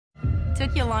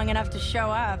Took you long enough to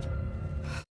show up.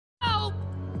 Oh!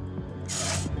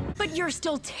 But you're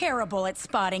still terrible at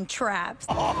spotting traps.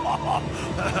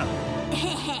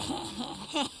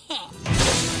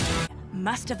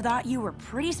 Must have thought you were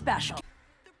pretty special.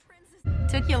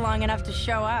 Took you long enough to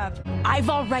show up. I've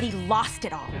already lost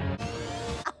it all.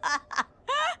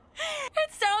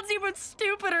 It sounds even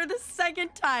stupider the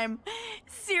second time.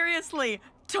 Seriously,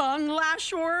 tongue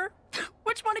lasher?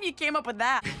 Which one of you came up with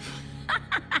that?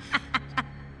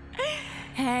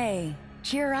 Hey,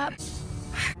 cheer up.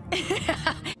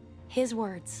 His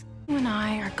words. You and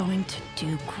I are going to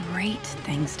do great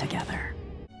things together.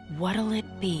 What'll it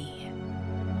be?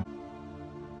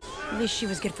 At least she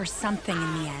was good for something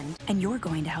in the end, and you're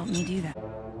going to help me do that.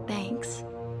 Thanks.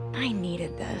 I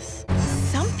needed this.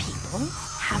 Some people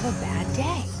have a bad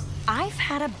day. I've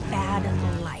had a bad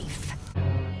life.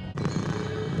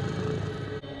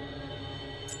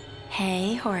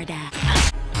 Hey, Hordak.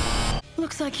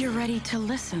 Looks like you're ready to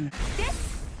listen.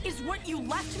 This is what you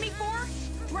left me for?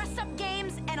 Dress-up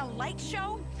games and a light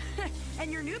show?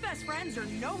 And your new best friends are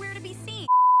nowhere to be seen.